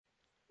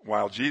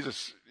while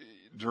Jesus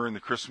during the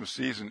Christmas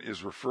season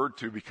is referred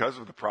to, because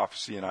of the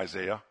prophecy in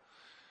Isaiah,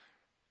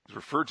 is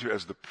referred to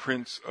as the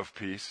Prince of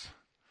Peace,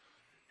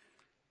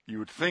 you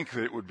would think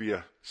that it would be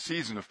a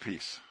season of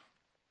peace.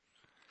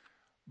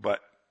 But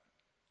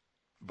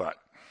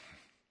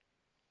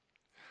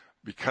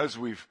because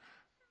we've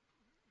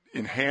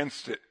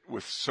enhanced it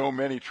with so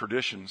many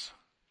traditions,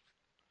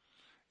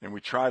 and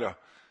we try to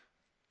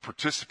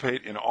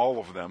participate in all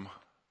of them,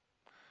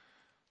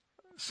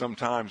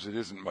 sometimes it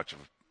isn't much of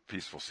a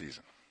peaceful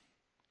season.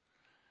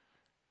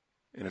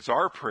 And it's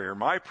our prayer,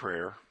 my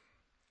prayer,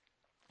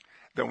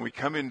 that when we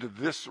come into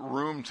this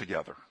room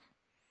together,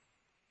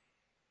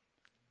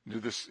 into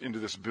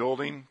this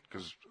building,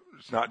 because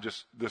it's not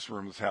just this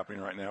room that's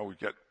happening right now. We've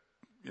got,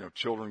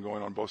 children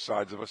going on both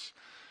sides of us.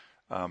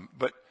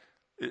 But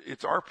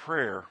it's our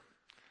prayer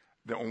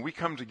that when we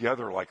come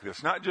together like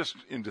this, not just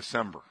in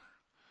December,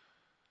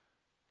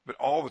 but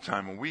all the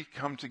time, when we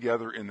come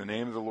together in the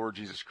name of the Lord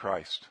Jesus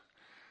Christ,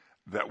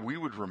 that we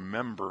would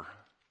remember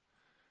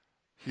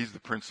He's the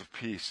Prince of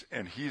Peace,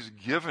 and He's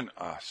given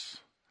us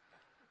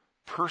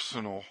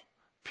personal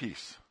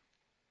peace.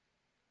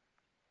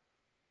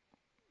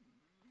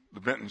 The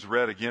Bentons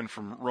read again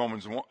from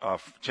Romans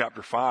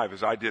chapter 5,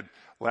 as I did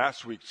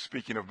last week,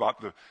 speaking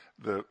about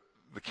the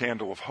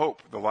candle of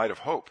hope, the light of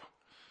hope.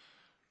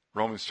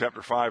 Romans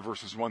chapter 5,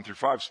 verses 1 through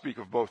 5 speak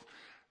of both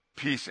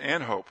peace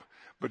and hope.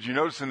 But you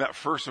notice in that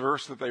first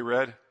verse that they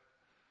read,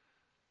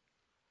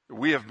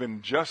 we have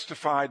been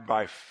justified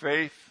by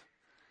faith,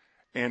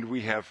 and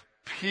we have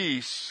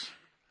peace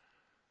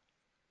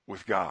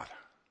with God.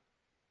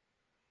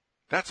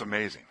 That's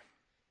amazing.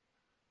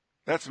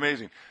 That's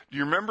amazing. Do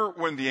you remember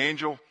when the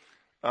angel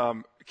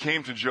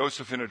came to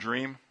Joseph in a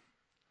dream?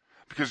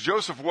 Because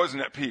Joseph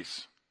wasn't at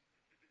peace.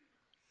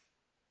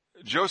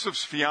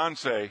 Joseph's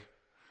fiancée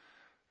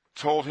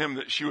told him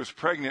that she was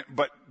pregnant,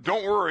 but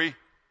don't worry,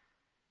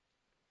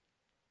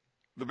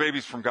 the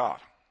baby's from God.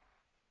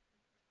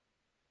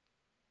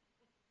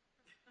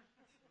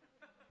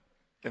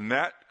 And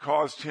that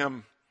caused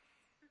him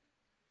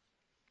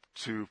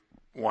to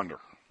wonder.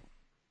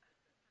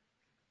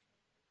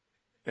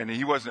 And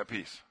he wasn't at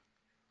peace.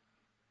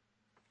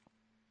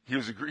 He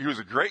was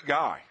a great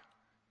guy,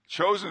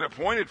 chosen,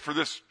 appointed for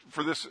this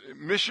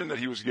mission that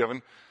he was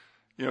given,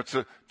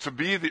 to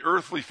be the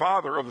earthly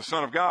father of the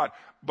Son of God.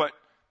 But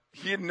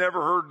he had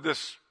never heard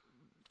this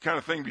kind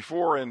of thing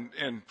before,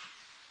 and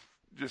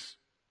just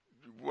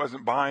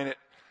wasn't buying it,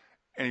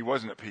 and he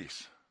wasn't at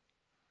peace.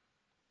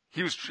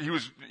 He was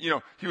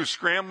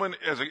scrambling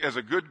as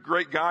a good,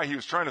 great guy. He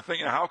was trying to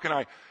think, how can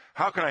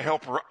I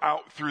help her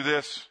out through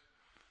this?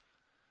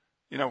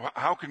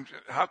 How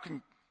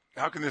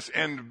can this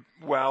end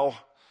well?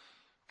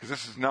 Because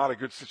this is not a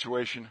good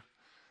situation.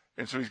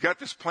 And so he's got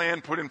this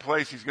plan put in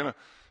place. He's not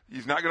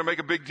gonna make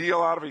a big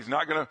deal out of it. He's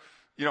not gonna,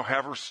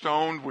 have her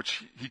stoned,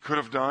 which he could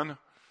have done.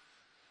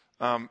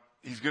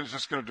 He's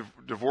just gonna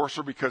divorce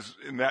her, because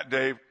in that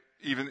day,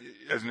 even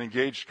as an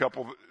engaged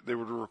couple, they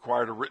would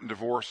require a written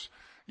divorce,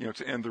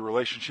 to end the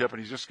relationship.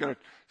 And he's just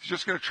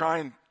gonna try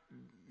and,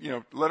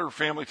 let her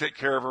family take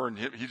care of her, and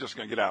he's just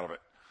gonna get out of it.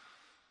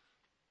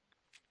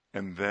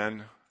 And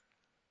then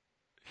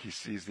he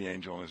sees the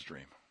angel in his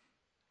dream.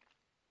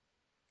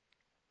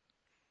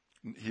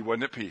 He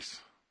wasn't at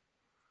peace.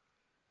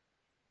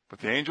 But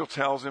the angel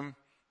tells him,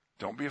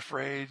 don't be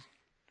afraid.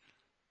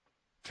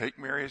 Take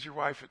Mary as your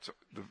wife. It's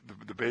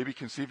the baby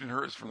conceived in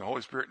her is from the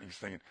Holy Spirit. And he's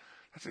thinking,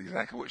 that's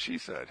exactly what she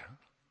said.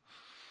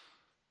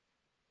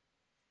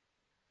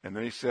 And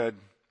then he said,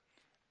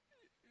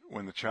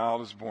 when the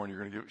child is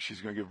born,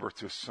 she's going to give birth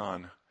to a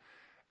son,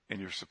 and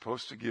you're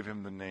supposed to give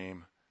him the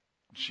name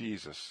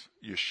Jesus,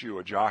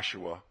 Yeshua,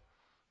 Joshua,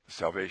 the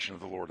salvation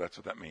of the Lord. That's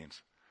what that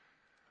means.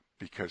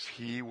 Because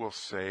he will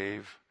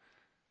save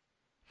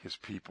his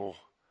people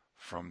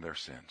from their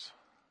sins.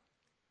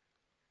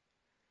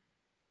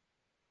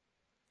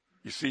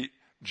 You see,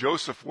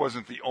 Joseph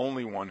wasn't the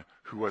only one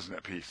who wasn't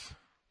at peace.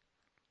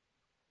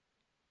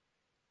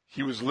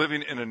 He was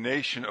living in a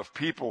nation of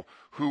people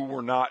who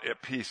were not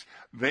at peace.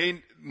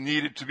 They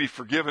needed to be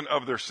forgiven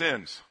of their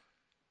sins.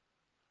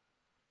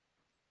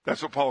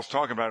 That's what Paul's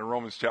talking about in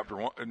Romans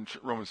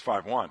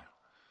 5:1.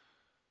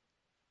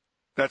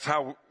 That's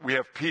how we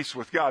have peace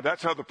with God.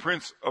 That's how the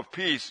Prince of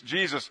Peace,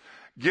 Jesus,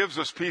 gives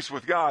us peace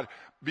with God,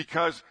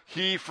 because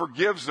he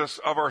forgives us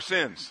of our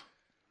sins.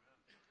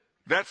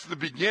 That's the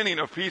beginning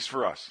of peace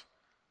for us.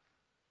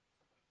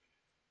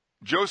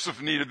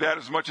 Joseph needed that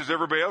as much as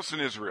everybody else in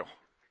Israel.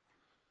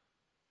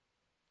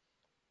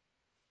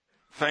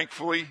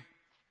 Thankfully,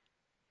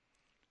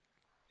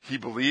 he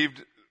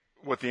believed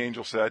what the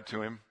angel said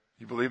to him.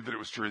 He believed that it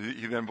was true.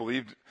 He then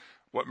believed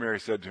what Mary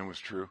said to him was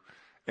true.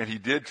 And he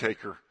did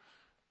take her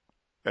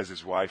as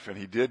his wife, and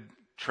he did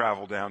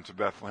travel down to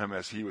Bethlehem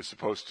as he was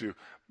supposed to,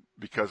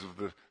 because of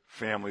the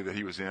family that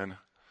he was in,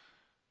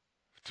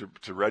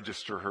 to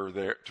register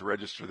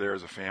there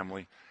as a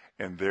family,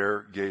 and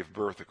there gave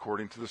birth,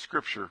 according to the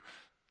scripture,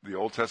 the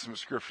Old Testament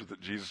scripture,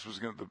 that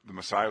the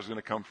Messiah was going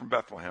to come from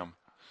Bethlehem.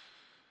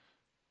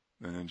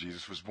 And then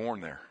Jesus was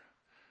born there.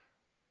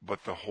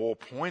 But the whole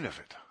point of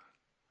it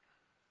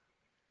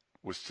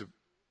was to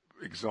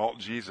exalt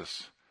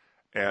Jesus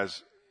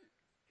as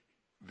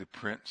the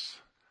Prince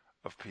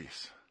of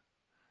Peace.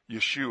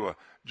 Yeshua,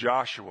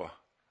 Joshua,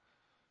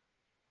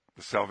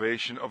 the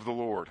salvation of the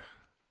Lord,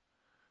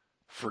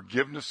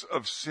 forgiveness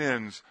of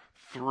sins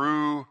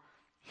through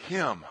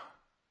him.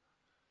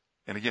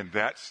 And again,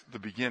 that's the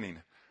beginning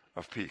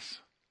of peace,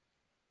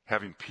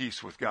 having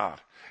peace with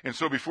God. And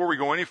so before we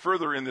go any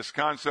further in this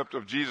concept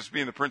of Jesus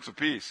being the Prince of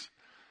Peace,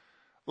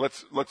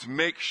 let's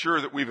make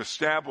sure that we've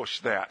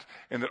established that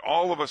and that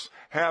all of us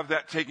have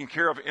that taken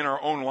care of in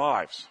our own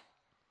lives.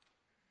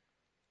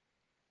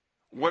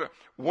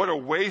 What a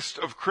waste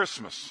of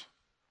Christmas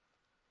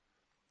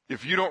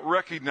if you don't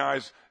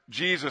recognize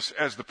Jesus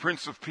as the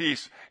Prince of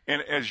Peace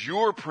and as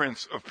your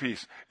Prince of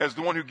Peace, as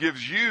the one who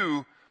gives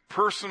you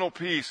personal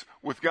peace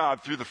with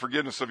God through the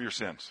forgiveness of your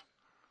sins.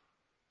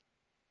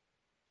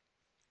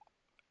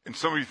 And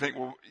some of you think,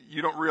 well,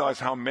 you don't realize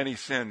how many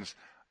sins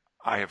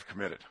I have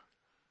committed.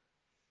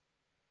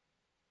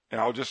 And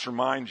I'll just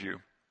remind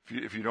you,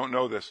 if you don't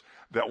know this,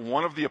 that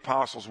one of the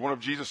apostles, one of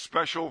Jesus'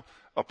 special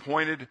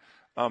appointed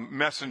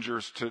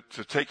messengers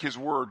to take his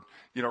word,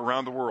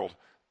 around the world,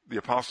 the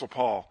Apostle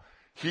Paul,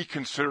 he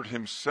considered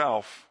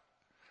himself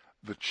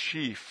the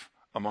chief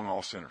among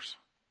all sinners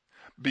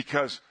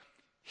because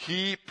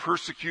he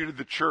persecuted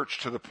the church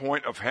to the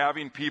point of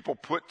having people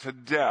put to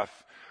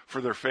death for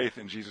their faith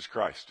in Jesus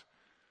Christ.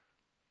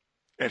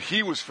 And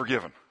he was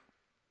forgiven.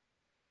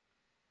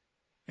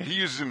 And he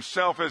uses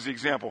himself as the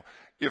example.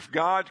 If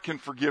God can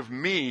forgive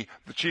me,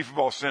 the chief of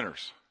all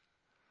sinners,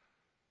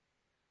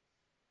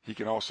 he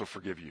can also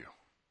forgive you.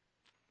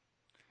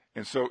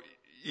 And so,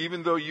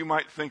 even though you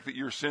might think that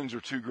your sins are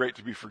too great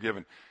to be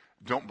forgiven,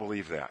 don't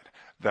believe that.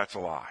 That's a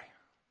lie.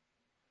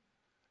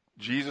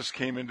 Jesus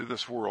came into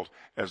this world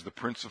as the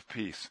Prince of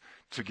Peace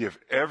to give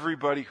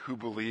everybody who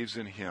believes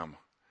in him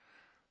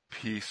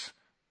peace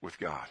with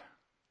God.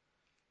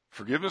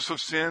 Forgiveness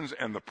of sins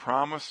and the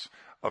promise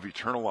of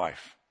eternal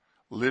life,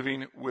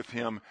 living with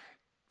him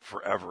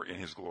forever in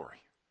his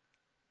glory.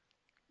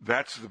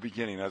 That's the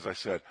beginning, as I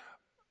said,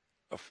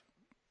 of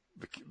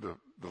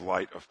the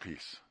light of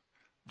peace.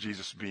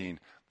 Jesus being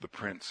the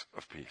Prince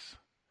of Peace.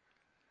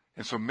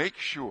 And so make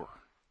sure,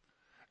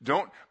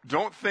 don't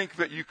think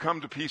that you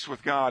come to peace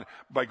with God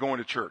by going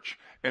to church.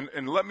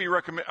 And let me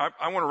recommend,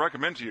 I want to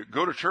recommend to you,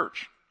 go to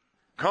church.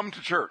 Come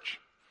to church.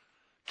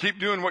 Keep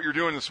doing what you're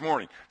doing this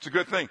morning. It's a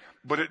good thing,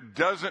 but it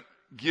doesn't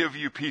give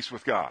you peace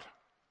with God.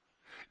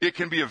 It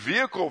can be a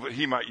vehicle that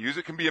he might use.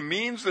 It can be a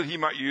means that he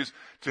might use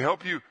to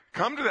help you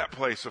come to that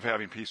place of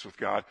having peace with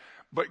God.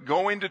 But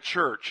going to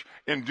church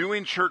and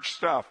doing church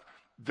stuff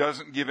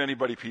doesn't give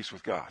anybody peace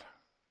with God.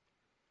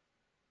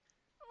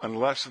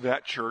 Unless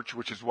that church,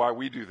 which is why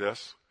we do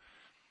this,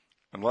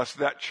 unless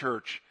that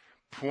church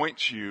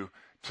points you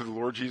to the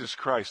Lord Jesus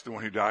Christ, the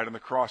one who died on the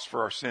cross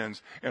for our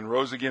sins and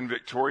rose again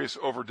victorious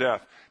over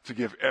death to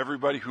give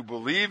everybody who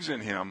believes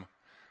in him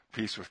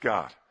peace with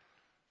God.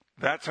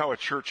 That's how a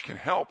church can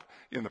help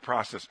in the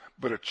process,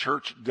 but a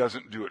church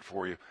doesn't do it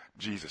for you.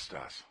 Jesus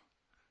does.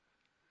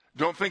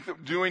 Don't think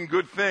that doing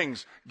good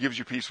things gives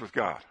you peace with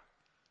God.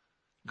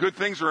 Good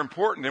things are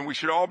important and we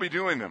should all be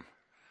doing them.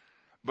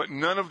 But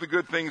none of the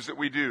good things that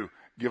we do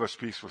give us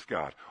peace with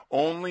God.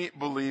 Only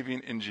believing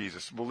in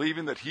Jesus,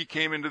 believing that he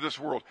came into this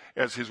world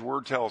as his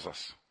word tells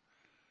us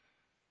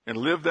and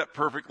lived that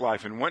perfect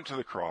life and went to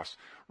the cross,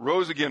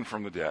 rose again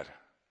from the dead,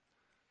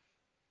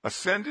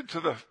 ascended to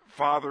the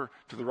Father,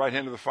 to the right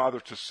hand of the Father,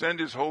 to send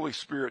his Holy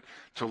Spirit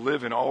to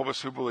live in all of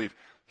us who believe.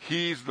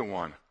 He's the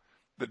one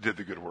that did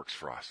the good works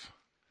for us.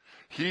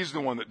 He's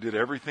the one that did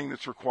everything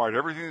that's required,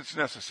 everything that's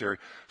necessary.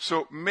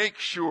 So make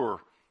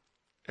sure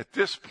at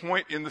this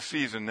point in the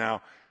season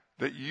now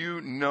that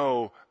you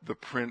know the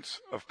Prince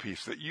of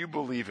Peace, that you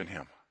believe in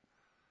him.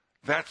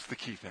 That's the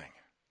key thing.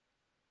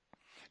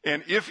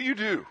 And if you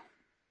do,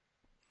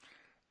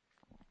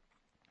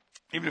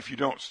 even if you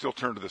don't, still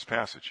turn to this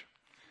passage.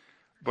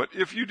 But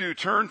if you do,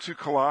 turn to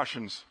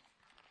Colossians,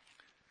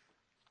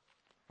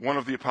 one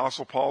of the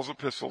Apostle Paul's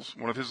epistles,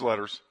 one of his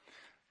letters.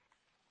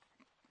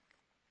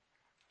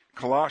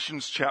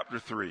 Colossians chapter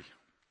 3.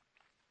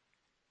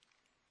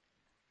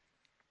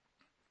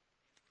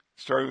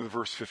 Starting with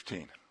verse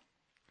 15.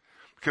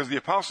 Because the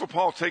Apostle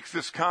Paul takes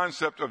this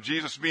concept of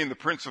Jesus being the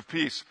Prince of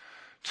Peace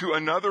to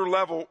another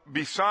level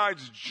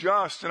besides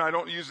just, and I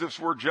don't use this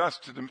word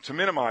just to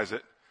minimize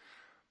it,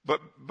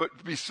 but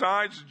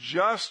besides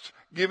just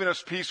giving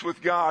us peace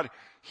with God,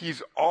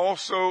 he's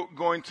also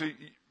going to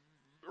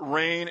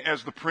reign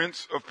as the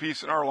Prince of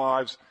Peace in our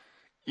lives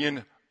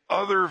in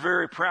other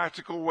very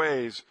practical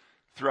ways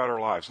throughout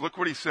our lives. Look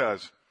what he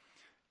says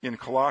in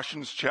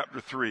Colossians chapter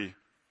 3,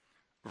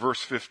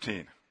 verse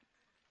 15.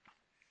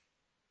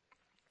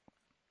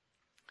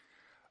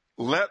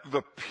 Let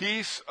the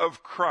peace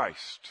of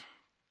Christ,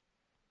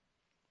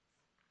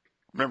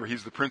 remember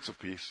he's the Prince of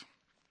Peace,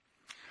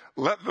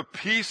 let the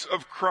peace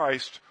of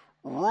Christ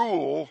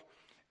rule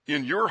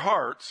in your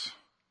hearts,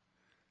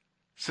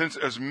 since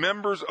as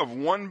members of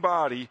one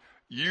body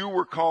you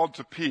were called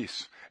to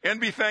peace. And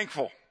be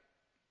thankful.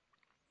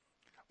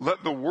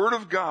 Let the word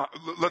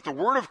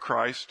of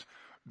Christ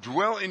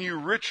dwell in you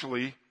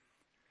richly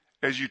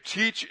as you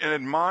teach and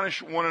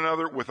admonish one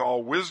another with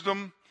all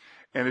wisdom,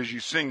 and as you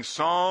sing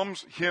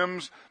psalms,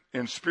 hymns,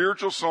 and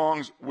spiritual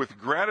songs with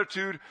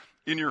gratitude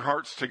in your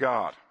hearts to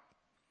God.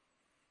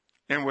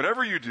 And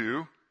whatever you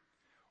do,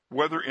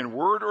 whether in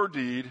word or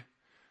deed,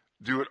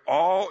 do it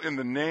all in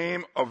the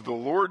name of the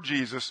Lord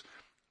Jesus,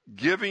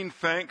 giving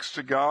thanks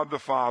to God the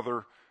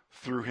Father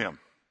through him.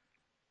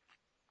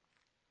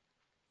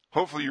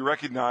 Hopefully you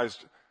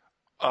recognized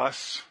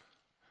us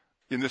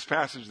in this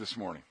passage this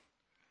morning.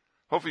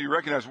 Hopefully you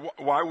recognize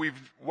why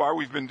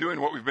we've been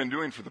doing what we've been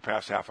doing for the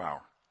past half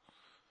hour.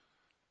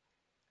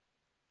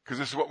 Because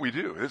this is what we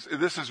do.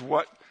 This is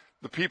what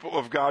the people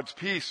of God's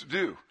peace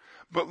do.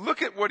 But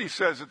look at what he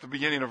says at the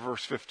beginning of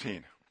verse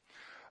 15.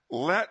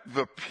 Let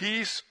the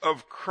peace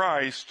of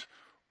Christ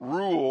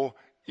rule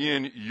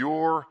in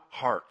your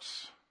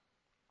hearts.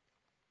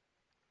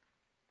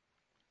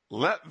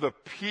 Let the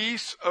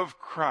peace of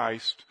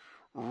Christ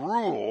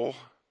rule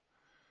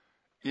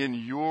in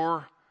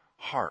your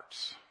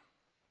hearts.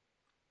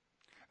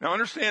 Now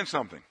understand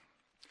something.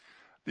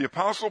 The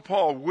Apostle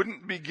Paul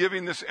wouldn't be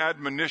giving this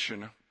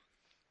admonition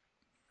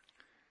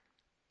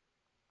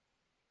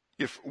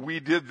if we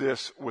did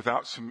this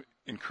without some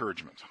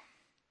encouragement.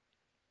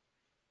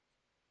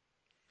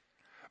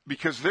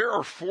 Because there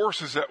are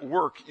forces at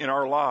work in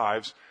our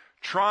lives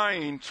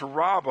trying to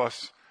rob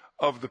us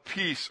of the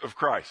peace of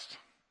Christ.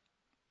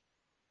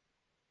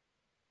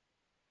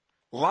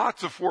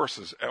 Lots of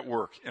forces at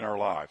work in our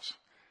lives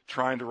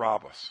trying to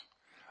rob us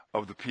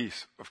of the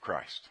peace of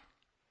Christ.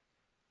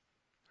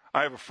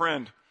 I have a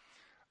friend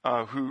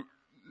who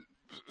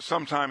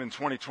sometime in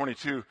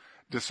 2022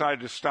 decided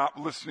to stop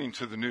listening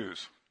to the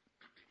news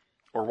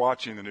or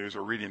watching the news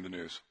or reading the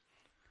news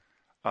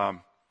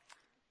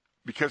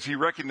because he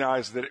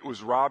recognized that it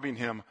was robbing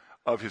him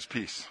of his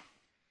peace,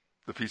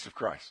 the peace of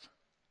Christ.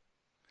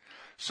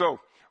 So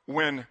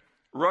when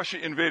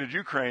Russia invaded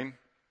Ukraine,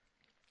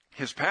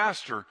 his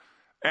pastor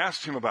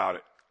asked him about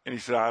it, and he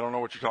said, I don't know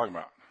what you're talking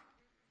about.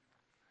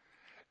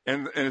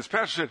 And his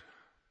pastor said,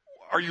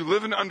 are you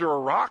living under a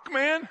rock,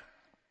 man?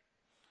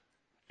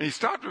 And he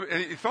stopped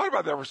and he thought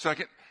about that for a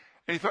second,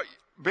 and he thought,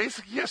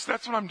 basically, yes,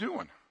 that's what I'm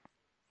doing.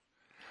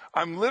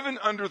 I'm living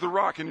under the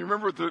rock. And you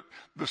remember what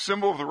the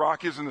symbol of the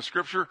rock is in the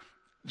scripture?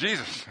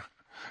 Jesus.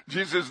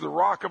 Jesus is the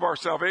rock of our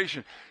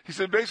salvation. He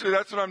said, basically,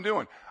 that's what I'm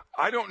doing.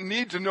 I don't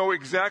need to know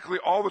exactly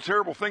all the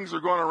terrible things that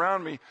are going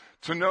around me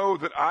to know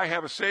that I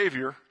have a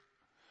Savior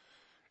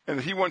and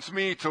that he wants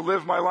me to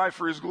live my life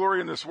for his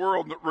glory in this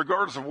world,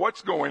 regardless of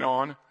what's going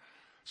on,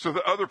 so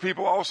that other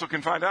people also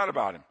can find out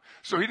about him.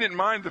 So he didn't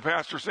mind the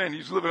pastor saying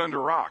he's living under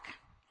a rock.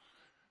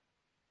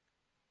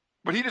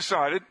 But he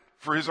decided,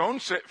 for his own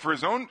sake,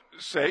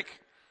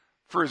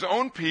 for his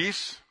own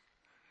peace,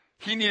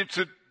 he needed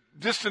to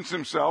distance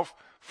himself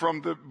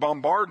from the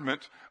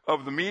bombardment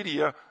of the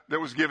media that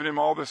was giving him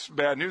all this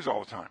bad news all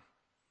the time.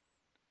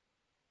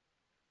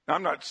 Now,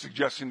 I'm not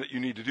suggesting that you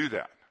need to do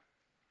that.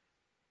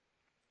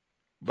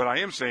 But I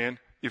am saying,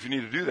 if you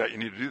need to do that, you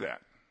need to do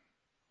that.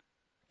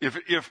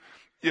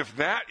 If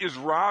that is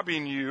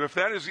robbing you, if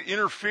that is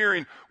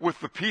interfering with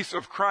the peace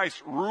of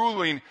Christ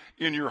ruling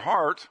in your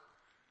heart,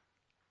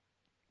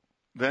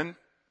 then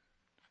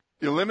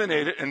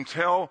eliminate it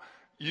until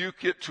you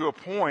get to a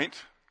point,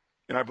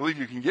 and I believe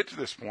you can get to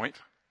this point,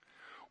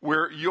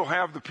 where you'll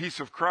have the peace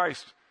of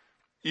Christ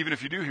even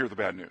if you do hear the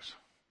bad news.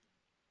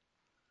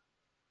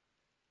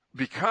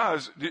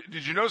 Because,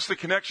 did you notice the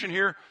connection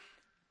here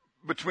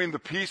between the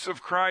peace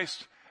of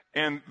Christ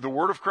and the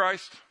word of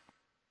Christ?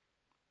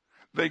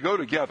 They go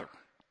together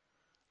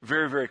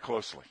very, very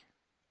closely.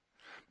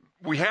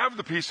 We have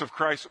the peace of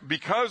Christ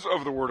because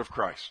of the word of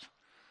Christ.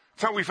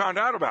 That's how we found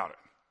out about it.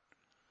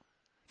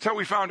 That's how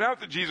we found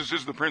out that Jesus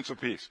is the Prince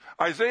of Peace.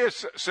 Isaiah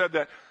said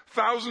that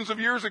thousands of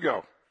years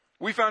ago.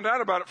 We found out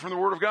about it from the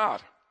Word of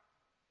God.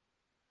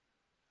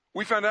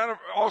 We found out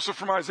also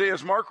from Isaiah,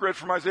 as Mark read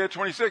from Isaiah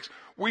 26,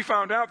 we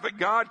found out that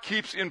God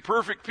keeps in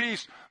perfect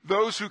peace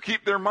those who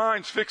keep their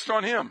minds fixed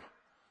on him.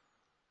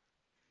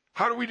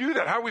 How do we do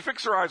that? How do we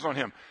fix our eyes on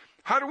him?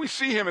 How do we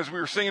see him, as we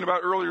were singing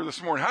about earlier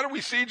this morning? How do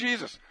we see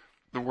Jesus?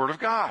 The Word of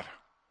God.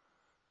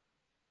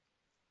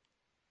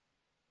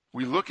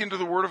 We look into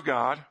the Word of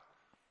God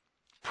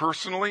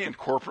personally and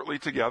corporately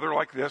together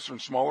like this, or in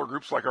smaller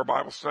groups like our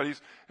Bible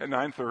studies at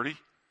 9:30.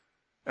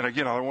 And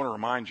again, I want to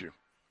remind you,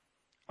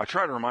 I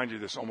try to remind you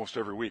this almost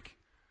every week.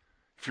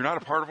 If you're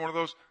not a part of one of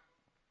those,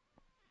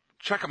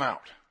 check them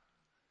out.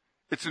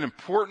 It's an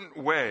important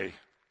way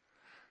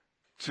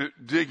to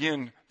dig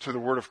into the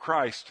Word of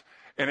Christ.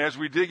 And as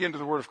we dig into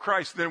the Word of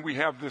Christ, then we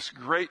have this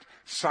great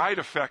side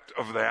effect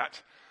of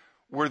that,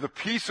 where the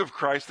peace of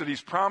Christ that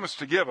he's promised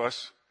to give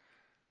us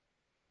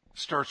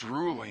starts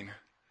ruling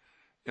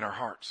in our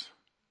hearts.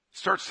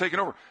 Starts taking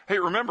over. Hey,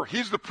 remember,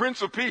 he's the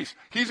Prince of Peace.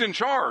 He's in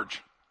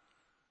charge.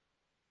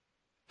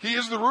 He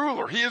is the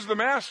ruler. He is the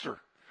master.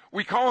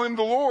 We call him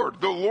the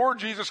Lord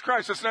Jesus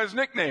Christ. That's not his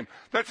nickname.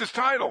 That's his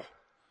title.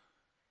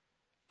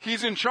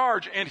 He's in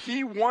charge, and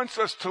he wants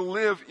us to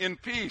live in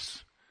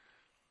peace.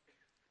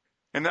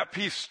 And that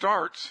peace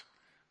starts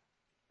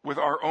with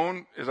our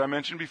own, as I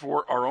mentioned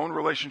before, our own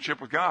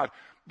relationship with God.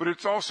 But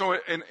it's also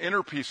an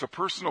inner peace, a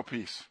personal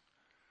peace,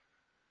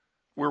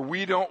 where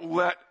we don't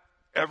let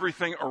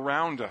everything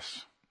around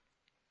us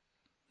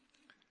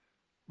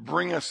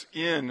bring us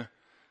in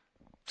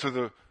to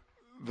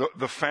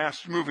the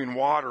fast-moving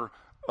water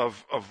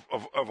of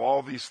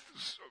all these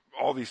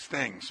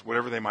things,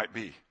 whatever they might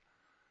be.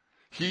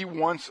 He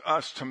wants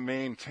us to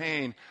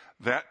maintain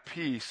that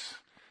peace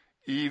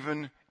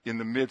even in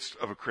the midst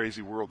of a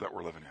crazy world that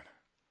we're living in.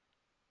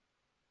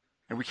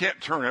 And we can't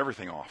turn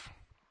everything off.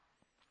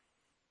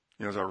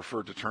 As I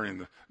referred to turning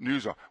the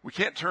news off, we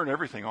can't turn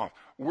everything off.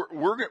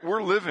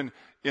 We're living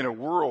in a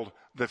world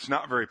that's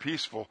not very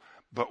peaceful,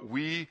 but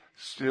we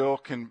still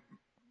can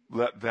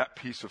let that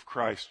peace of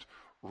Christ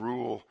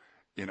rule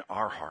in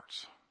our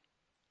hearts.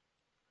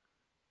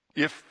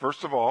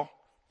 First of all,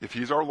 if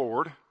he's our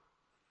Lord,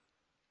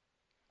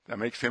 that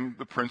makes him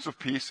the Prince of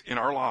Peace in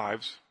our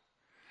lives,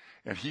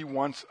 and he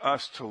wants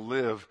us to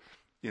live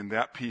in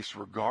that peace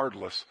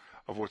regardless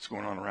of what's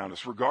going on around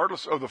us,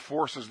 regardless of the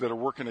forces that are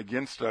working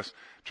against us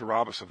to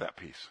rob us of that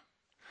peace.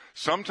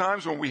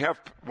 Sometimes when we have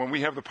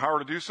the power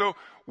to do so,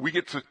 we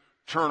get to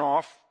turn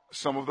off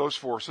some of those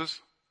forces.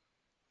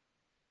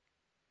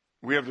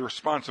 We have the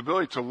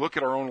responsibility to look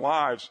at our own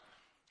lives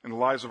and the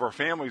lives of our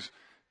families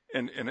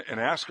and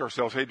ask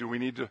ourselves, hey, do we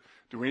need to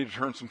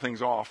turn some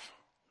things off?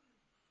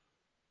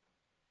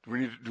 Do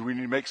we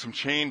need to make some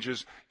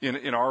changes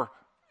in our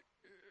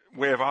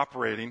way of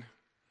operating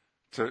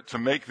to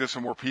make this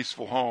a more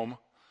peaceful home,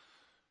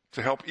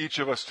 to help each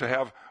of us to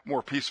have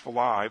more peaceful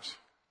lives?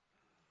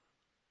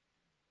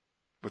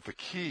 But the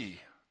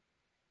key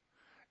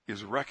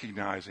is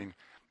recognizing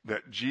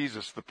that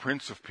Jesus, the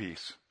Prince of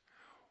Peace,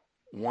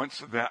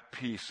 wants that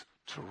peace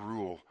to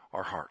rule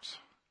our hearts.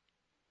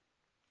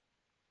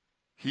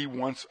 He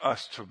wants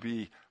us to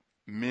be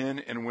men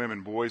and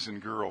women, boys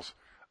and girls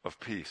of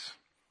peace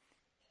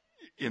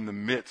in the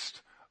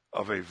midst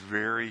of a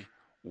very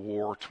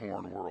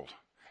war-torn world.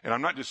 And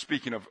I'm not just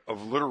speaking of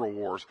literal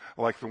wars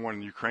like the one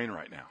in Ukraine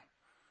right now,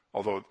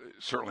 although it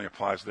certainly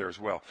applies there as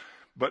well.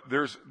 But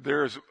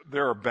there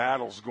are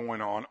battles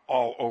going on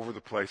all over the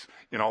place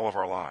in all of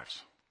our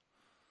lives.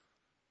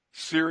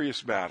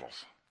 Serious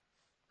battles.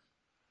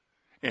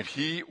 And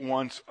he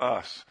wants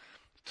us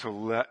to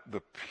let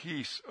the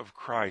peace of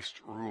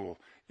Christ rule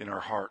in our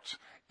hearts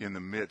in the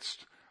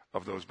midst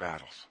of those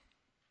battles.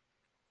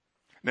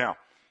 Now,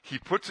 he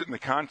puts it in the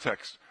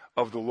context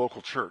of the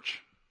local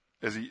church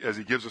as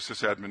he gives us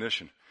this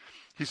admonition.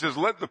 He says,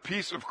 let the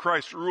peace of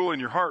Christ rule in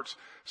your hearts,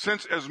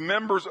 since as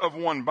members of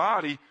one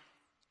body,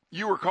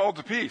 you were called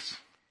to peace.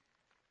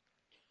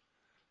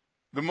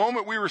 The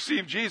moment we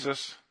received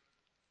Jesus,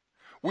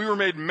 we were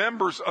made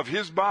members of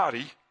his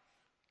body,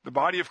 the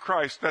body of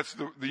Christ. That's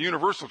the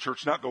universal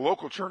church, not the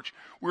local church.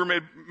 We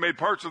were made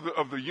parts of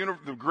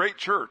the great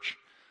church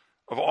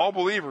of all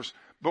believers,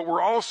 but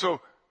we're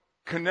also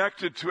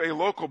connected to a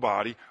local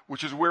body,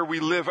 which is where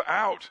we live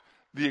out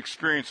the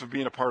experience of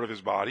being a part of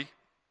his body.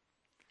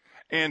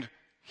 And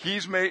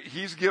he's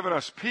given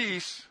us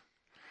peace,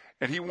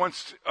 and he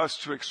wants us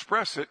to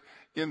express it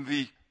in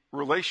the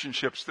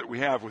relationships that we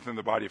have within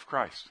the body of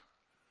Christ.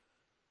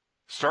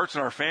 Starts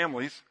in our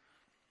families,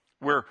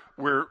 where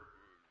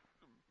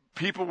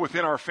people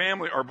within our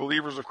family are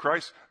believers of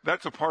Christ.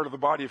 That's a part of the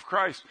body of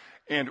Christ,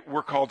 and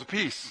we're called to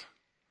peace.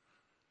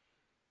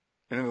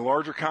 And in the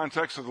larger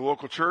context of the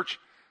local church,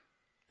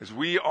 as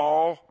we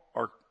all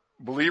are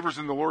believers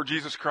in the Lord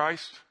Jesus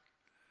Christ,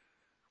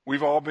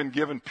 we've all been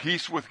given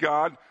peace with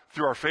God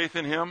through our faith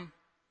in him.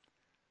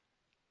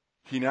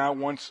 He now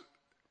wants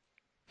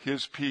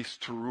his peace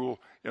to rule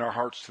in our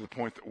hearts to the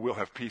point that we'll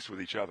have peace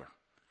with each other.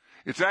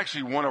 It's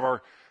actually one of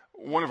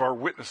our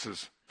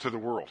witnesses to the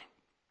world.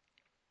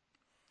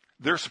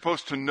 They're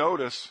supposed to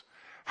notice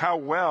how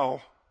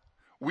well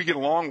we get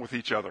along with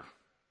each other.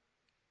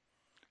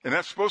 And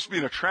that's supposed to be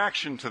an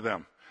attraction to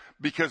them,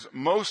 because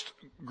most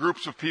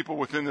groups of people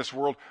within this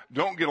world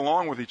don't get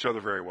along with each other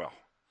very well.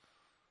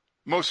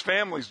 Most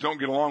families don't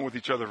get along with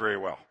each other very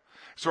well.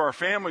 So our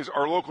families,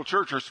 our local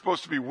church, are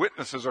supposed to be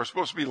witnesses, are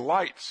supposed to be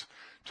lights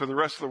to the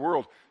rest of the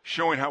world,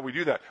 showing how we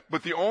do that.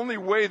 But the only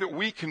way that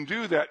we can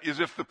do that is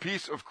if the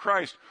peace of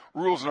Christ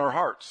rules in our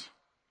hearts.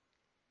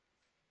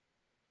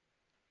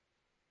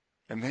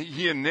 And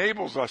he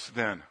enables us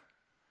then,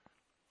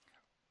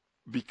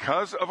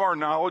 because of our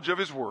knowledge of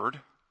his word.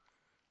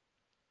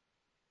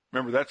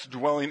 Remember, that's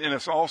dwelling in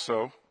us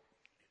also,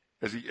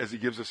 as he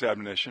gives us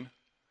admonition.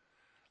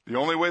 The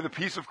only way the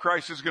peace of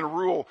Christ is going to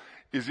rule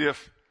is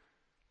if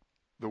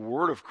the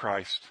word of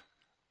Christ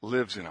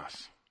lives in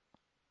us.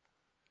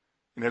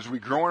 And as we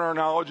grow in our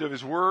knowledge of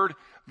his word,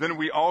 then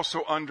we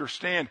also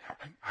understand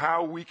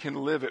how we can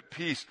live at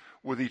peace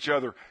with each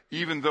other,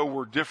 even though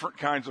we're different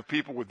kinds of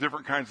people with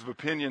different kinds of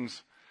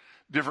opinions,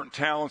 different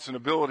talents and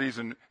abilities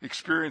and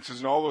experiences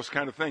and all those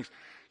kind of things.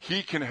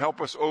 He can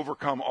help us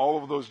overcome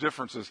all of those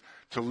differences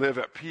to live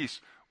at peace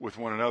with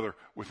one another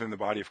within the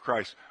body of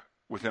Christ,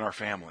 within our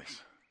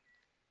families.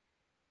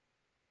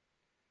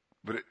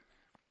 But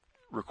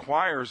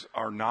requires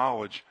our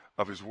knowledge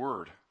of his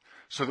word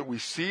so that we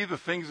see the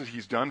things that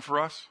he's done for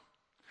us.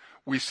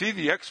 We see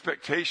the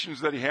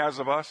expectations that he has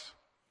of us,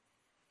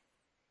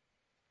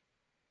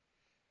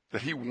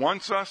 that he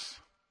wants us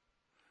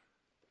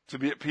to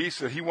be at peace,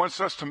 that he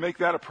wants us to make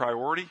that a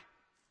priority,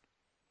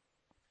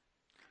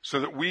 so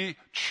that we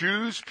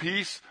choose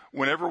peace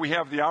whenever we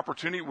have the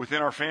opportunity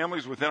within our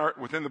families,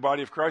 within the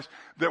body of Christ,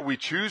 that we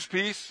choose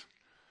peace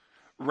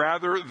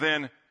rather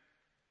than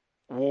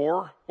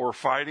war or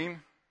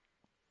fighting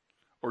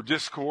or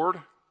discord.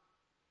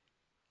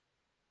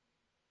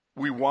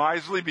 We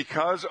wisely,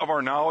 because of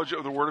our knowledge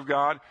of the Word of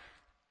God,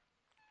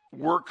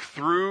 work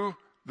through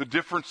the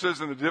differences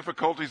and the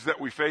difficulties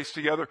that we face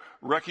together,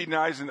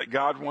 recognizing that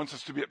God wants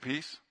us to be at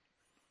peace.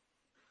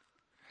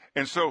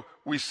 And so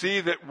we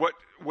see that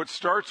what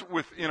starts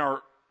within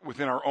our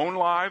own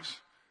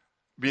lives,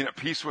 being at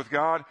peace with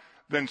God,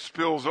 then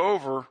spills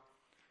over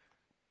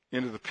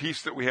into the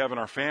peace that we have in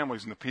our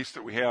families and the peace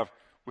that we have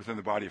within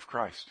the body of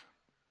Christ.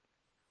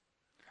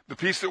 The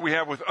peace that we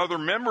have with other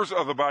members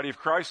of the body of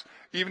Christ,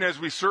 even as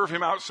we serve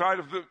him outside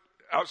of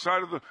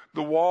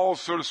the walls,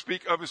 so to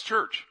speak, of his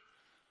church.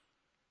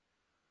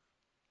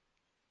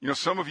 You know,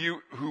 some of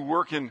you who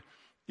work in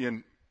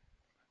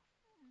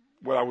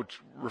what I would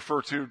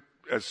refer to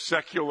as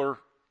secular,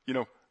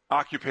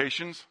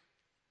 occupations,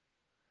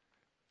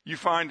 you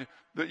find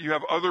that you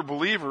have other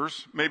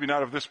believers, maybe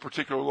not of this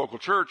particular local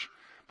church,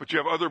 but you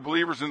have other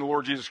believers in the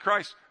Lord Jesus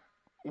Christ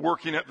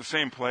working at the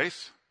same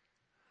place.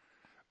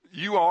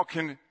 You all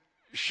can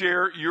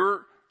share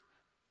your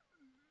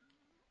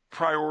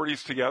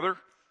priorities together.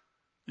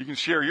 You can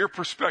share your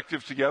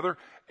perspective together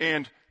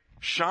and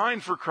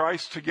shine for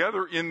Christ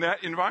together in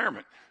that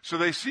environment. So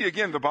they see,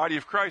 again, the body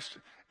of Christ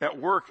at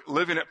work,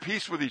 living at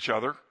peace with each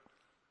other,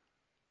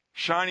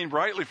 shining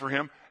brightly for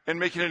him, and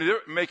making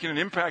an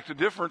impact, a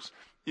difference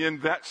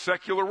in that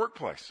secular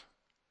workplace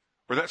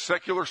or that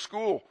secular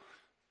school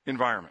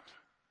environment.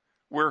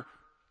 Where,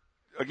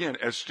 again,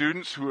 as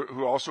students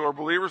who also are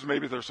believers,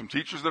 maybe there's some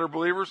teachers that are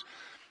believers,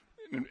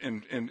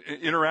 and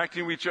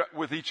interacting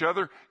with each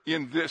other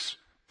in these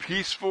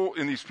peaceful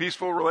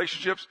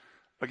relationships,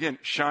 again,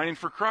 shining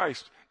for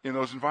Christ in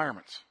those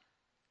environments.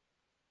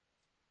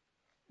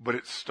 But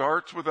it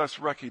starts with us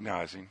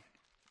recognizing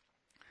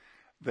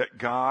that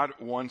God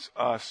wants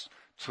us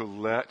to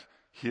let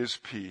his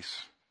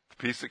peace, the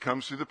peace that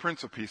comes through the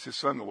Prince of Peace, his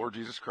Son, the Lord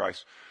Jesus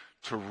Christ,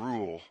 to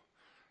rule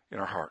in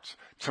our hearts,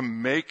 to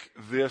make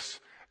this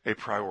a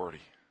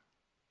priority.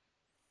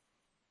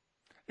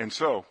 And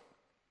so,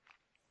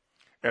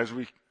 as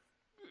we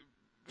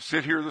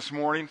sit here this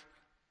morning,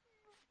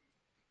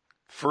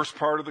 first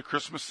part of the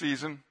Christmas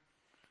season,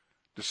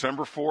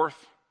 December 4th,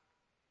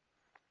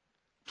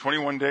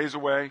 21 days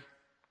away.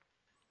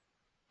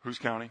 Who's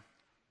counting?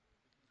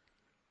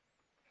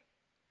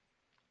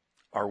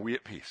 Are we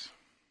at peace?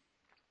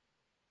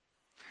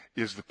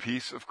 Is the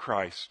peace of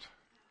Christ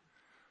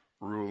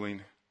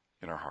ruling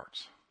in our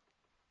hearts?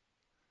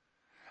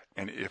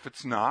 And if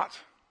it's not,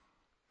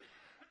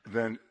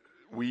 then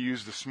we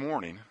use this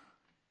morning,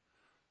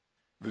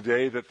 the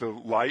day that the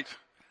light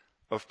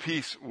of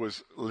peace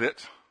was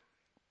lit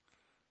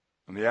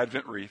on the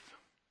Advent wreath,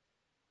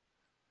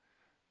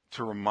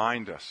 to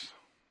remind us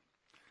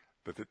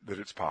that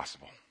it's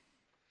possible.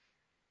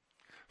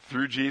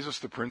 Through Jesus,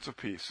 the Prince of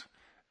Peace,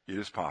 it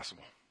is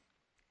possible.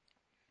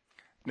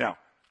 Now,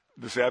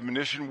 this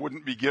admonition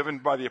wouldn't be given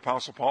by the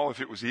Apostle Paul if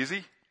it was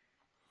easy.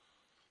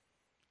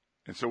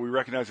 And so we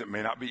recognize it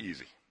may not be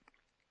easy.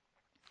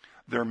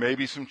 There may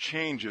be some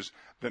changes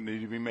that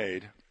need to be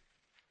made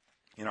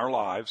in our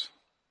lives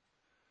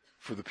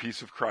for the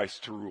peace of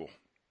Christ to rule.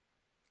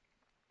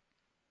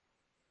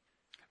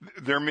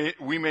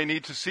 We may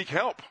need to seek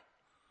help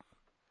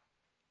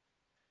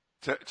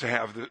to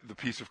have the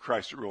peace of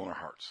Christ to rule in our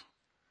hearts.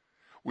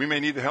 We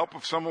may need the help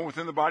of someone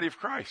within the body of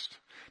Christ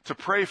to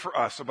pray for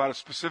us about a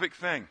specific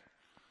thing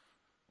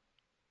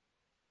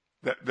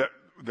that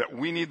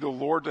we need the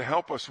Lord to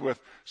help us with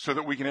so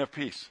that we can have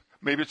peace.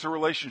 Maybe it's a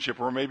relationship,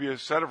 or maybe a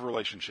set of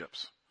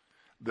relationships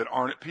that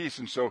aren't at peace,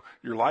 and so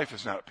your life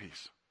is not at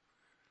peace.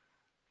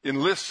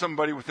 Enlist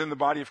somebody within the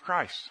body of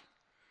Christ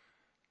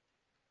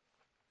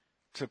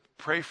to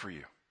pray for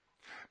you.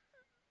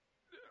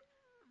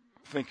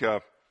 I think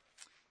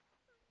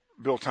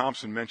Bill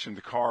Thompson mentioned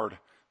the card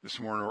this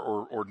morning,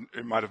 or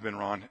it might have been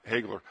Ron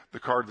Hagler, the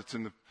card that's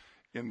in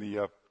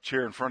the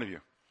chair in front of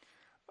you.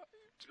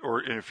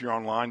 Or if you're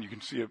online, you can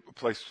see a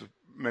place to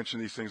mention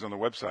these things on the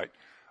website.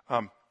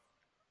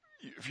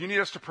 If you need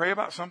us to pray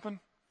about something,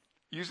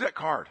 use that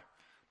card.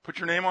 Put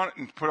your name on it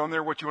and put on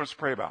there what you want us to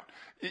pray about.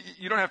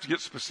 You don't have to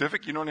get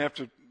specific. You don't have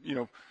to,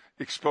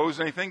 expose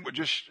anything, but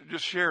just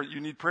share you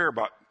need prayer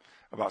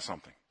about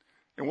something.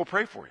 And we'll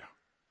pray for you.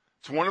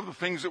 It's one of the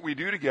things that we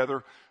do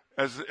together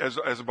as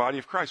a body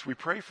of Christ. We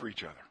pray for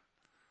each other.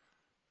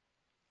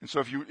 And so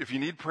if you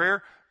need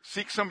prayer,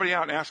 seek somebody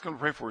out and ask them to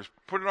pray for you.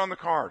 Put it on the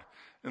card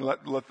and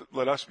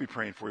let us be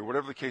praying for you,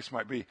 whatever the case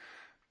might be.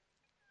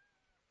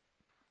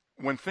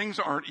 When things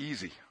aren't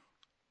easy,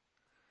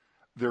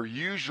 they're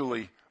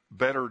usually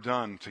better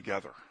done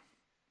together.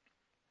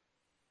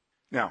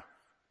 Now,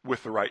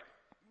 with the right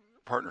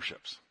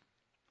partnerships.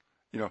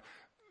 You know,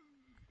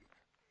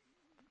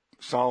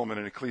 Solomon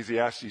in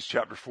Ecclesiastes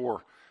chapter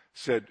 4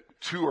 said,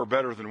 2 are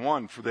better than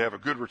 1, for they have a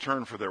good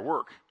return for their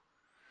work.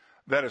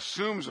 That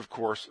assumes, of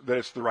course, that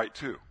it's the right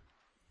 2. You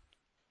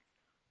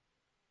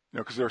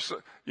know, because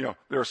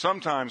there are some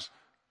times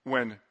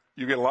when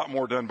you get a lot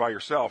more done by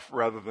yourself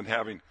rather than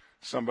having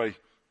somebody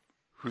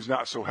who's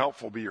not so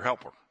helpful be your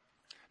helper.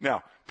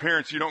 Now,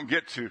 parents, you don't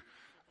get to,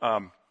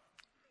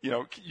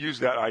 use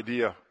that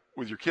idea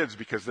with your kids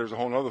because there's a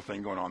whole other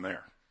thing going on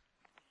there.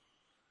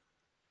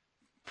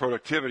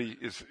 Productivity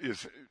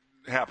is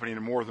happening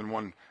in more than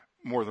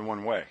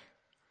one way.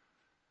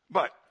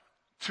 But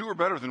 2 are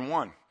better than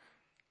 1.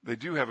 They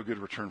do have a good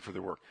return for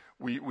their work.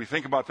 We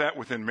think about that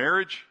within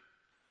marriage.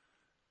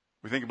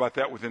 We think about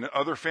that within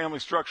other family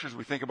structures.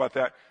 We think about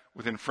that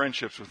within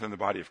friendships within the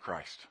body of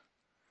Christ.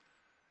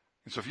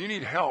 And so if you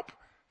need help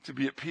to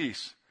be at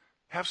peace,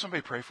 have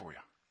somebody pray for you.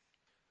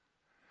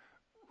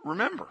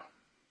 Remember,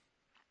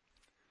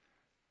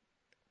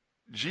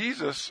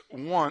 Jesus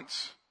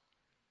wants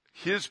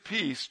his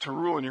peace to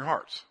rule in your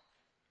hearts.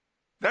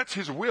 That's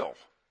his will.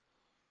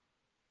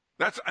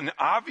 That's an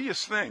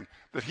obvious thing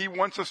that he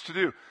wants us to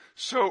do.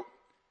 So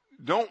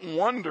don't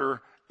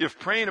wonder if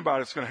praying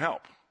about it's going to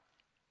help.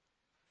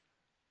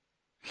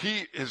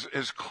 He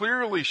has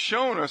clearly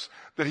shown us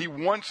that he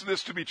wants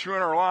this to be true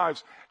in our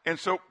lives. And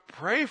so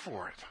pray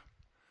for it.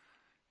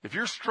 If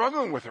you're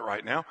struggling with it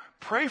right now,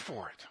 pray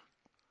for it.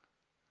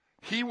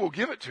 He will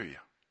give it to you.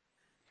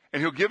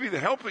 And he'll give you the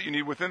help that you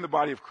need within the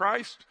body of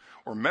Christ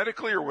or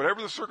medically or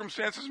whatever the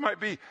circumstances might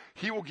be.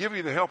 He will give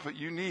you the help that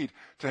you need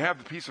to have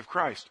the peace of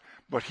Christ.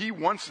 But he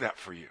wants that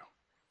for you.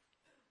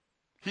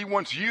 He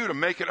wants you to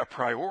make it a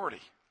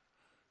priority.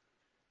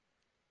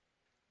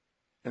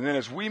 And then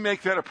as we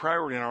make that a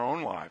priority in our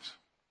own lives,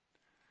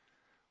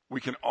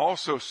 we can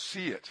also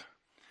see it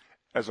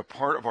as a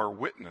part of our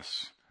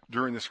witness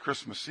during this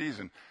Christmas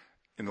season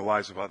in the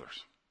lives of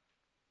others.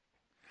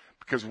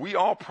 Because we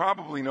all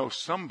probably know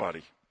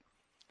somebody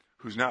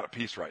who's not at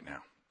peace right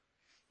now.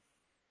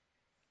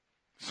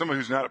 Somebody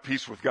who's not at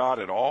peace with God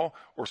at all,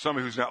 or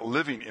somebody who's not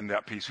living in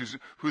that peace,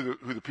 who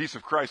the peace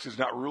of Christ is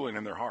not ruling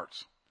in their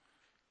hearts.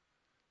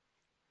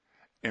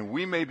 And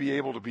we may be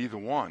able to be the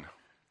one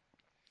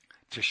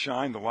to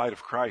shine the light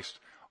of Christ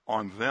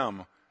on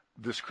them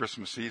this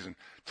Christmas season,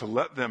 to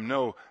let them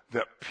know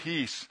that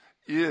peace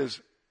is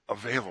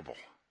available.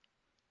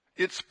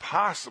 It's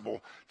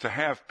possible to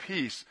have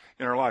peace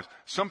in our lives.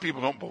 Some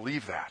people don't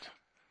believe that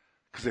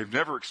because they've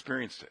never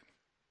experienced it.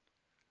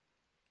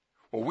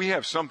 Well, we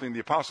have something,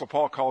 the Apostle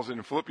Paul calls it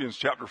in Philippians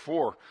chapter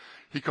 4.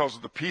 He calls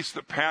it the peace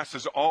that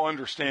passes all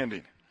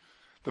understanding.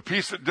 The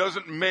peace that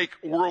doesn't make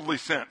worldly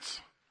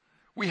sense.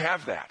 We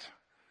have that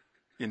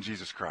in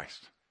Jesus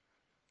Christ.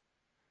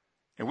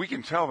 And we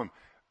can tell them,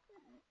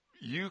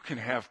 you can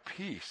have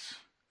peace.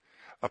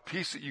 A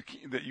peace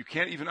that you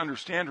can't even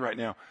understand right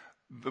now.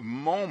 The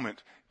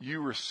moment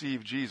you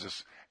receive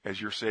Jesus as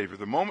your Savior,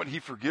 the moment he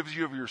forgives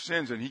you of your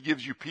sins and he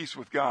gives you peace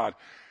with God,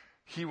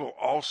 he will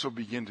also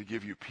begin to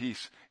give you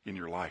peace in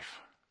your life,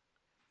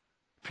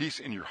 peace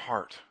in your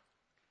heart,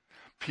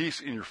 peace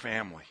in your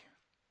family,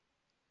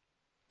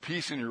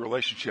 peace in your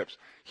relationships.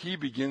 He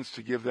begins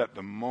to give that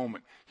the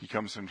moment he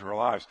comes into our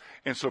lives.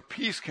 And so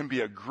peace can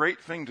be a great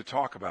thing to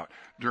talk about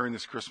during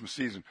this Christmas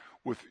season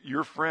with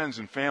your friends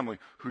and family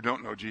who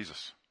don't know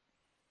Jesus.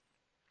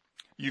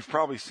 You've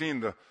probably seen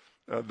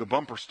the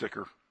bumper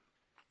sticker.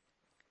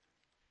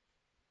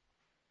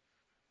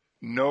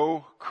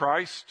 Know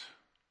Christ,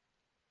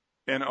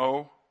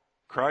 N-O,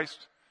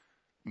 Christ,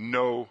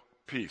 no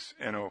peace,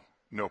 N-O,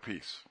 no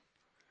peace.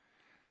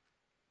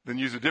 Then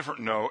use a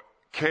different no,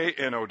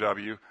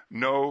 K-N-O-W,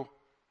 know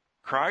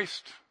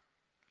Christ,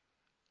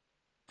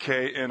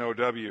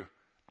 K-N-O-W,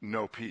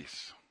 no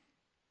peace.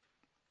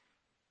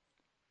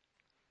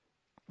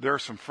 There are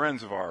some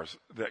friends of ours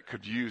that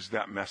could use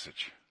that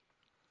message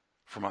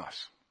from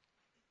us.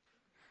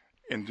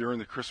 And during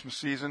the Christmas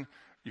season,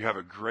 you have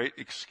a great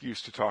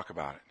excuse to talk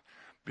about it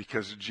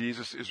because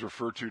Jesus is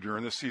referred to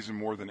during this season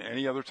more than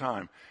any other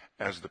time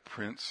as the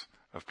Prince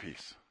of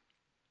Peace.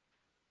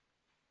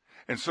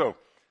 And so,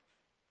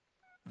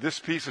 this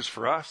peace is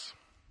for us.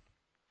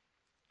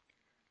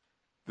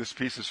 This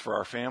peace is for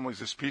our families.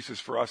 This peace is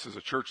for us as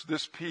a church.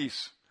 This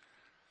peace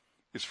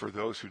is for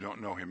those who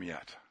don't know him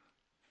yet.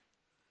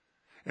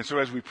 And so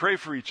as we pray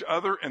for each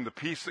other and the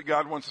peace that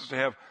God wants us to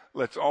have,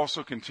 let's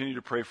also continue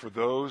to pray for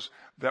those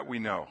that we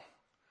know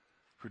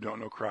who don't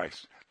know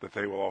Christ, that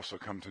they will also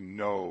come to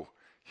know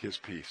his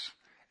peace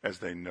as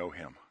they know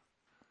him.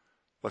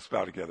 Let's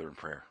bow together in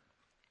prayer.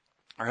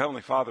 Our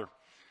Heavenly Father,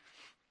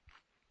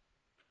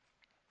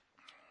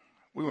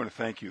 we want to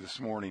thank you this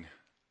morning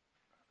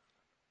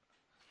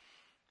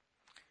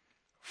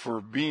for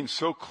being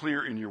so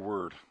clear in your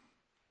word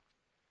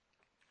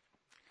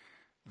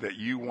that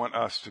you want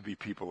us to be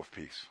people of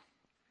peace.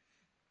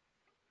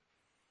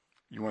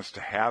 You want us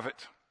to have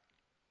it.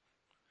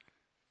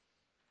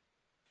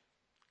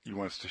 You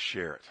want us to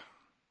share it.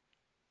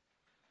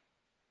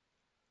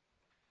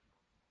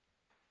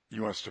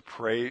 You want us to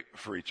pray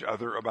for each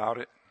other about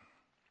it.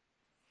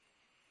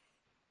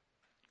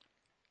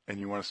 And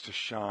you want us to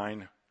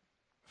shine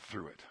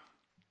through it.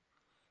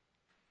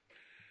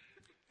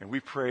 And we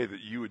pray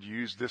that you would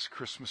use this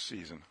Christmas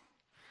season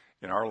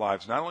in our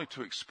lives not only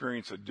to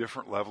experience a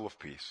different level of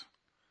peace,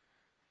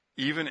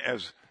 even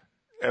as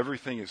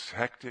everything is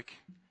hectic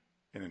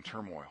and in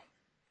turmoil,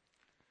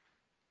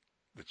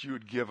 that you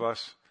would give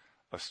us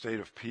a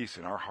state of peace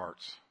in our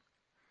hearts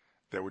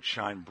that would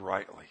shine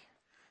brightly.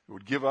 It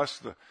would give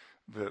us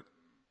the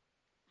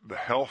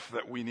health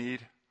that we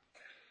need,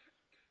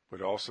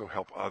 but also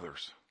help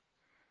others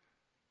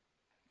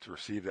to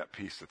receive that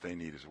peace that they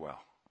need as well.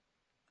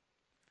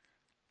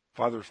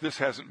 Father, if this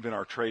hasn't been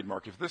our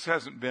trademark, if this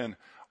hasn't been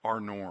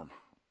our norm,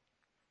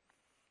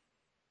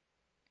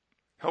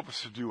 help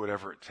us to do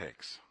whatever it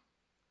takes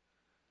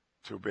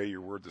to obey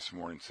your word this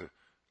morning, to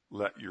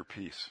let your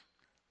peace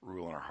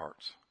rule in our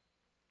hearts.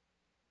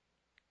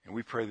 And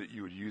we pray that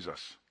you would use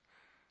us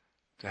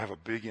to have a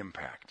big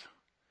impact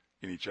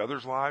in each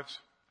other's lives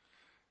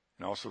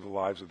and also the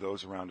lives of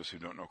those around us who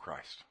don't know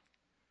Christ.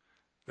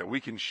 That we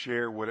can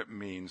share what it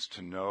means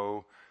to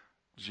know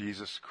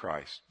Jesus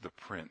Christ, the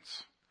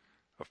Prince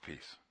of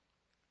Peace.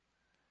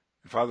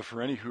 And Father,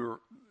 for any who are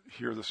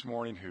here this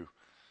morning who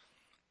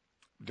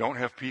don't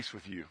have peace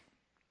with you,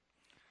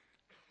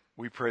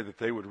 we pray that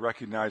they would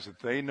recognize that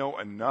they know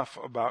enough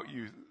about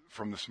you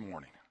from this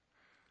morning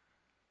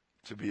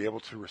to be able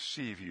to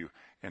receive you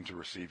and to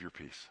receive your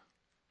peace.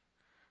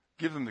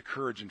 Give them the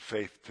courage and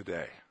faith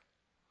today,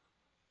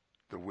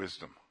 the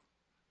wisdom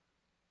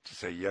to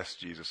say, yes,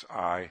 Jesus,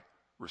 I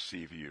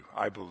receive you.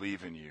 I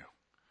believe in you.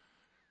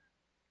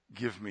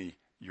 Give me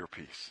your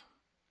peace.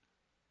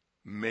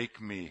 Make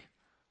me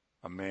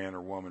a man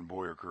or woman,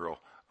 boy or girl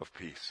of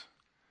peace,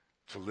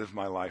 to live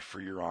my life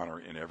for your honor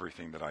in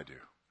everything that I do.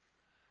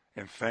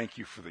 And thank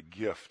you for the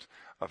gift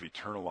of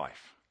eternal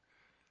life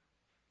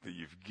that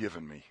you've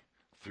given me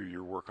through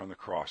your work on the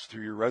cross,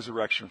 through your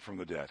resurrection from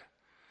the dead,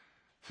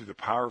 through the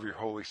power of your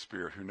Holy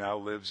Spirit who now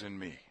lives in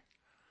me.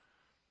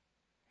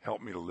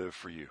 Help me to live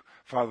for you.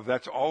 Father,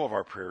 that's all of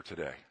our prayer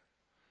today,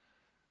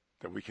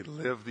 that we could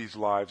live these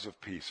lives of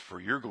peace for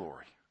your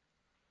glory.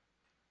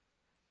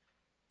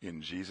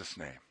 In Jesus'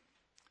 name,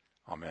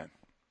 amen.